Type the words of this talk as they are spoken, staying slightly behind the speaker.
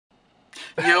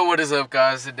Yo, what is up,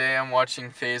 guys? Today I'm watching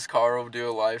FaZe Caro do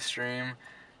a live stream,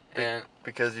 and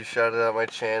because you shouted out my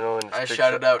channel and I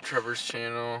shouted out Trevor's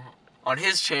channel on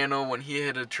his channel when he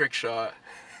hit a trick shot,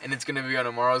 and it's gonna be on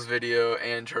tomorrow's video,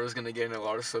 and Trevor's gonna get a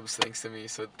lot of subs thanks to me.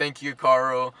 So thank you,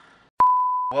 Caro.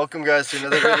 Welcome, guys, to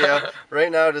another video.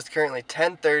 Right now it is currently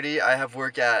 10:30. I have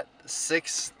work at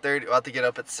 6:30. I'll have to get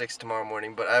up at 6 tomorrow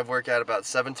morning, but I have work at about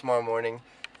 7 tomorrow morning.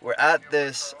 We're at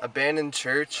this abandoned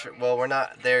church. Well, we're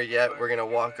not there yet. We're gonna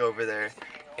walk over there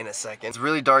in a second. It's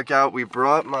really dark out. We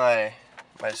brought my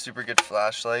super good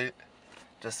flashlight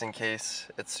just in case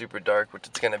it's super dark, which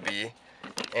it's gonna be.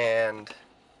 And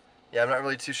yeah, I'm not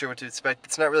really too sure what to expect.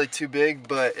 It's not really too big,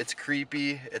 but it's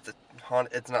creepy. It's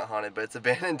not haunted, but it's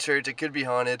abandoned church. It could be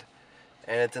haunted,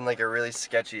 and it's in like a really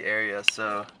sketchy area.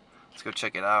 So let's go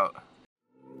check it out.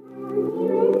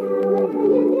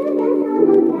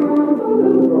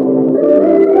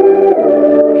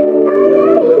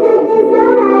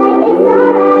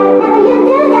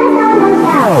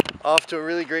 Off to a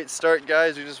really great start,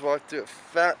 guys. We just walked through a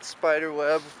fat spider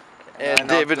web, and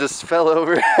David just fell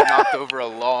over. Knocked over a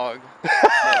log.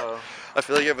 So. I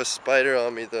feel like I have a spider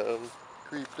on me though. I'm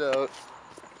creeped out.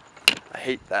 I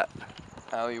hate that.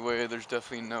 Alleyway, there's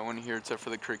definitely no one here except for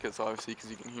the crickets, obviously, because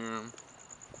you can hear them.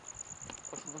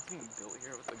 What's being built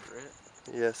here with the grit?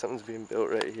 Yeah, something's being built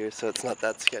right here, so it's not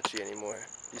that sketchy anymore.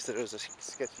 You said it was a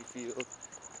sketchy field.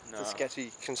 No. It's a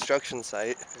sketchy construction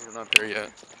site. We're not there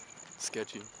yet.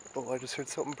 Sketchy. Oh, I just heard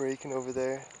something breaking over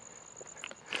there.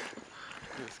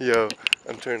 Yo,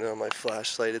 I'm turning on my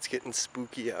flashlight. It's getting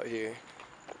spooky out here.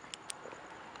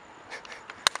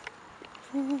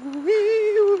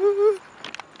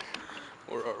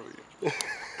 Where are we?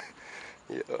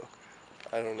 Yo,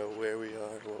 I don't know where we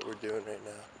are or what we're doing right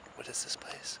now. What is this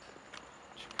place?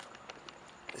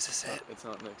 Is this it? It's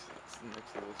not next. It's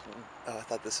next to this one. Oh, I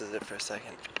thought this was it for a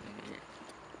second.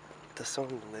 Does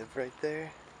someone live right there?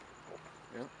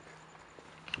 Yep.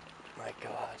 My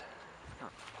God.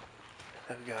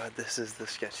 Oh God, this is the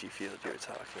sketchy field you were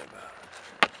talking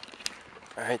about.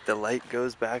 Alright, the light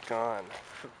goes back on.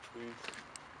 Please.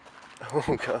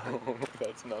 Oh God. Oh,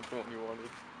 that's not the one you wanted.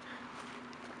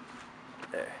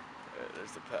 There.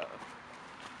 There's the path.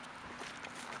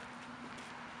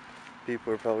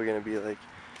 People are probably gonna be like,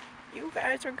 you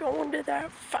guys are going to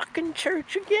that fucking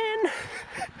church again?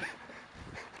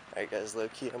 Alright guys, low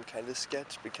key, I'm kinda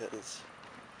sketched because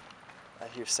I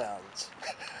hear sounds.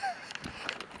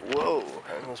 Whoa,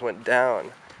 I almost went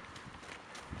down.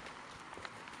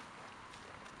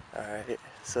 Alright,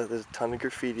 so there's a ton of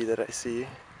graffiti that I see.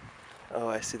 Oh,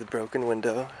 I see the broken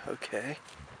window. Okay.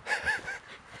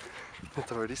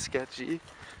 It's already sketchy.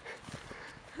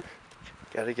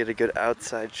 Gotta get a good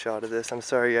outside shot of this. I'm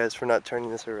sorry guys for not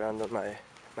turning this around on my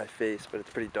face, but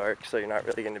it's pretty dark, so you're not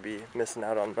really gonna be missing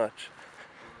out on much.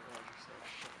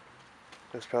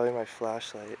 It was probably my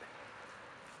flashlight.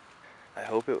 I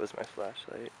hope it was my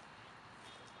flashlight.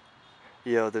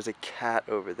 Yo, there's a cat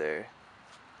over there.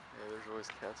 Yeah, there's always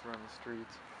cats around the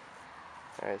streets.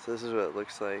 Alright, so this is what it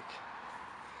looks like.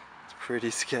 It's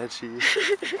pretty sketchy.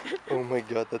 Oh my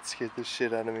God, that scared the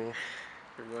shit out of me.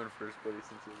 You're going first, buddy,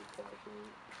 since you have a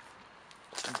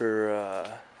flashlight.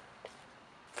 Bruh.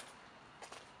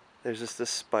 There's just a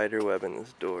spider web in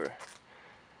this door.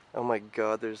 Oh my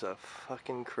God, there's a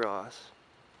fucking cross.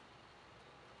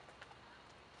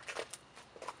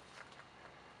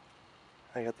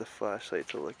 I got the flashlight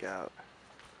to look out.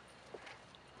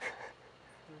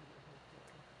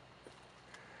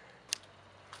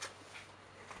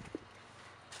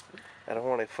 I don't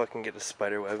want to fucking get a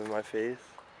spider web in my face.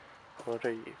 What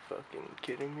are you fucking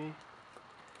kidding me?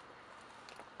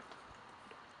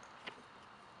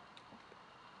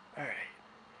 Alright.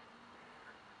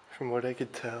 From what I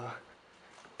could tell,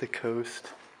 the coast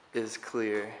is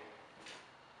clear.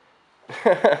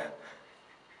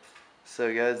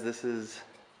 So guys, this is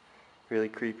really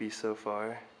creepy so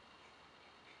far.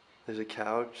 There's a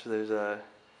couch, there's a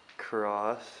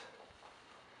cross.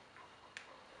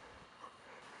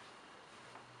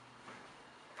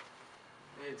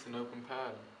 Hey, it's an open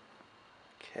pad.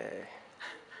 Okay.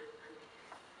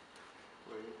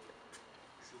 Wait.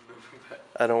 It's an open pad.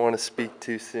 I don't want to speak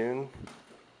too soon,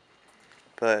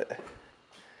 but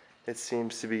it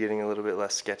seems to be getting a little bit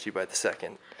less sketchy by the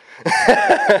second.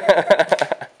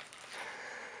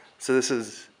 So this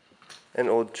is an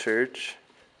old church.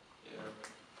 Yeah.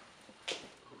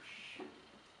 Oh shit.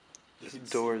 This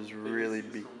door is really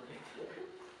big.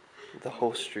 The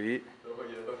whole street? Oh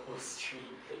yeah, the whole street.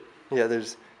 Yeah,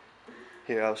 there's...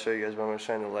 Here, I'll show you guys, but I'm going to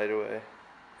shine the light away.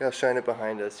 Here, I'll shine it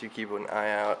behind us. You keep an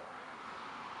eye out.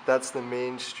 That's the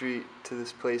main street to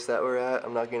this place that we're at.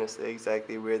 I'm not gonna say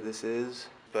exactly where this is,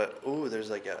 but oh, there's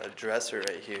like a dresser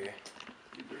right here.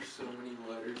 Dude, there's so many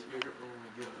letters here. Oh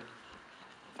my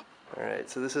god. Alright,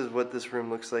 so this is what this room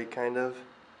looks like, kind of.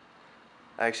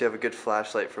 I actually have a good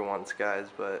flashlight for once, guys,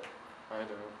 but... I don't.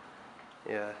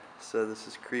 Yeah, so this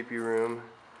is creepy room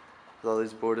with all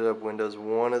these boarded up windows.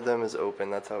 One of them is open,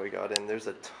 that's how we got in. There's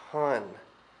a ton.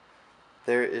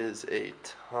 There is a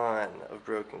ton of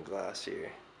broken glass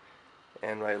here.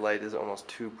 And my light is almost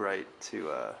too bright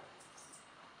to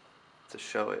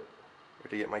show it, or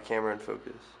to get my camera in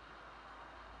focus.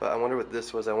 But I wonder what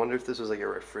this was. I wonder if this was like a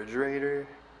refrigerator.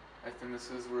 I think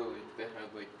this is where like they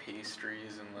had like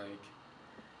pastries and like,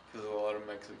 because a lot of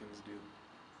Mexicans do.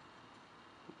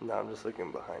 No, I'm just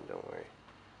looking behind, don't worry.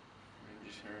 I'm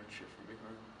just hearing shit from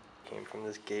behind. Came from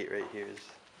this gate right here.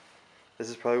 This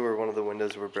is probably where one of the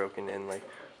windows were broken in. Like,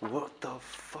 what the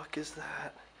fuck is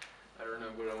that? I don't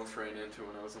know, but I almost ran into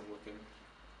when I wasn't looking.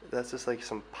 That's just like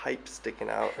some pipe sticking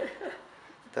out.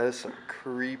 That is some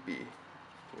creepy.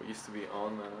 What used to be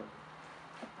on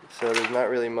that? So there's not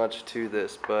really much to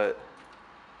this, but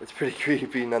it's pretty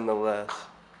creepy nonetheless.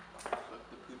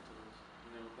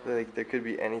 Like, there could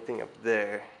be anything up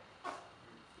there,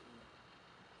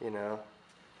 you know?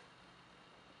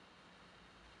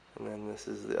 And then this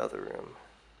is the other room.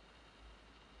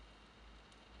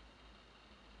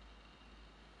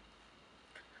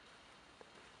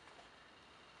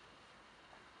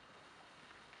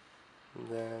 And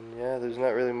then, yeah, there's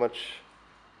not really much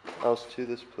else to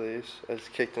this place. I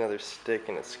just kicked another stick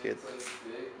and it skidded. It's like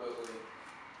big, but like,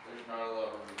 there's not a lot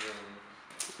of room.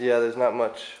 Yeah, there's not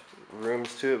much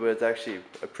rooms to it, but it's actually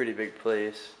a pretty big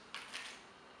place.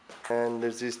 And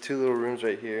there's these two little rooms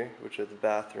right here, which are the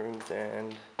bathrooms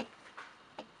and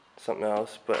something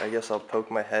else, but I guess I'll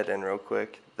poke my head in real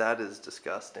quick. That is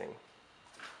disgusting.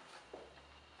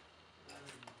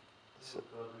 So,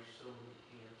 Oh god, there's so many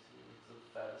ants here. It's the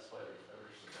fattest spider I've ever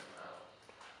seen them out.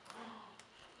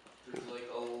 There's like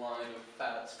a line of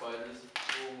fat spiders.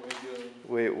 Oh my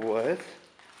god. wait, what?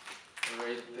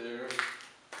 Right there.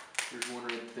 There's one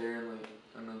right there and like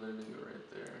another nigga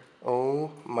right there. Oh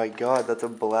my god, that's a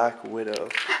black widow.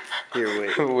 Here,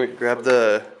 wait. Wait, grab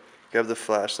the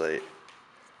flashlight.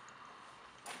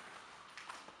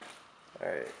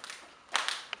 Alright.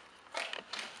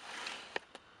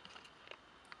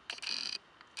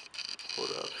 Hold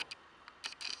up.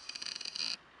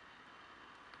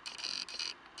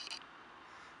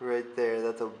 Right there,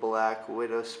 that's a black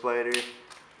widow spider.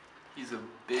 He's a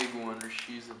big one, or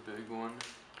she's a big one.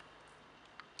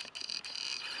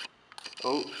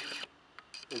 Oh,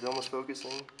 it's almost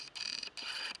focusing.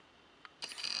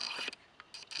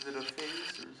 Is it a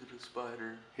face or is it a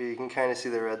spider? Here, you can kind of see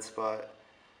the red spot.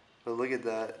 But look at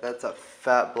that. That's a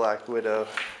fat black widow.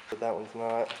 But that one's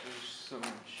not. There's so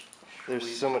much.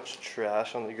 There's so much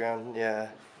trash on the ground. Yeah.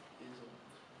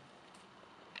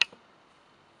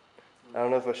 I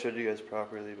don't know if I showed you guys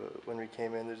properly, but when we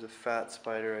came in, there's a fat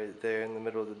spider right there in the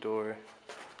middle of the door.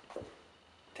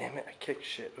 Damn it, I kicked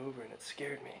shit over and it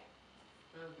scared me.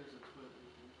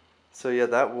 So yeah,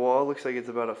 that wall looks like it's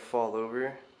about to fall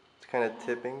over. It's kind of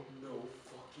tipping. No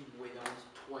fucking way, that was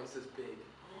twice as big.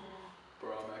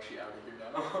 Bro, I'm actually out of here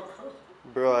now.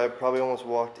 Bro, I probably almost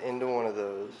walked into one of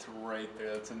those. It's right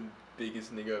there, that's the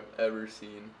biggest nigga I've ever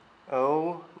seen.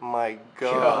 Oh my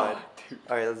god.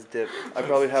 Alright, let's dip. I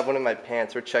probably have one in my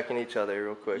pants. We're checking each other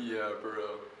real quick. Yeah,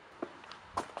 bro.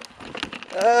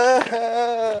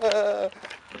 I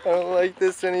don't like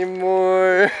this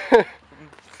anymore.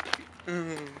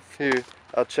 Here,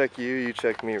 I'll check you, you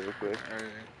check me real quick. Alright.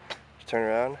 Turn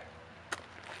around.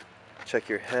 Check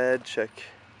your head, check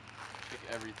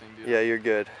everything, dude. Yeah, you're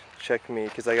good. Check me,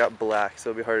 because I got black, so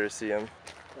it'll be harder to see him.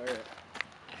 Alright.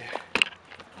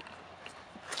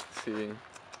 See.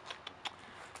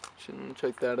 Shouldn't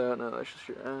check that out. No, that's just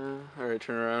your. Alright,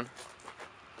 turn around.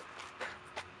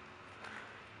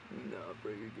 No,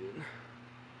 bro, you're good.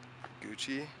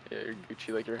 Gucci? Yeah, you're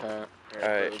Gucci like your hat.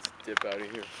 Alright. Let's dip out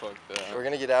of here. Fuck that. We're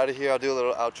gonna get out of here. I'll do a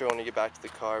little outro when we get back to the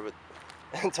car, but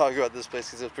talk about this place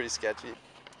because it's pretty sketchy.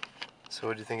 So,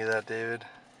 what do you think of that, David?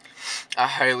 I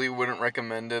highly wouldn't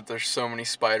recommend it. There's so many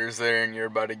spiders there, and you're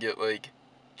about to get like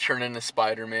turn into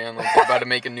Spider-Man. Like they're about to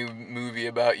make a new movie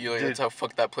about you. Like Dude. That's how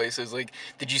fucked that place is. Like,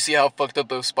 did you see how fucked up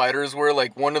those spiders were?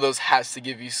 Like one of those has to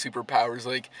give you superpowers.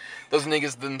 Like those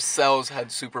niggas themselves had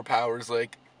superpowers.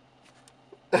 Like.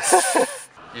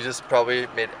 You just probably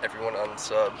made everyone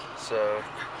unsub, so.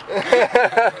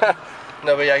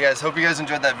 No, but yeah, guys, hope you guys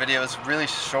enjoyed that video. It was really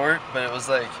short, but it was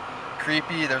like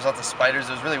creepy. There was lots of spiders.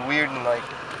 It was really weird, and like,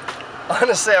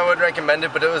 honestly, I wouldn't recommend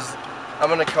it, but it was I'm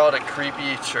gonna call it a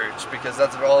creepy church because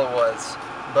that's all it was.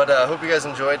 But hope you guys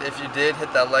enjoyed. If you did,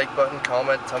 hit that like button,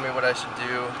 comment, tell me what I should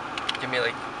do, give me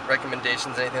like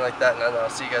recommendations, anything like that, and then I'll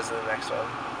see you guys in the next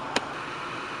one.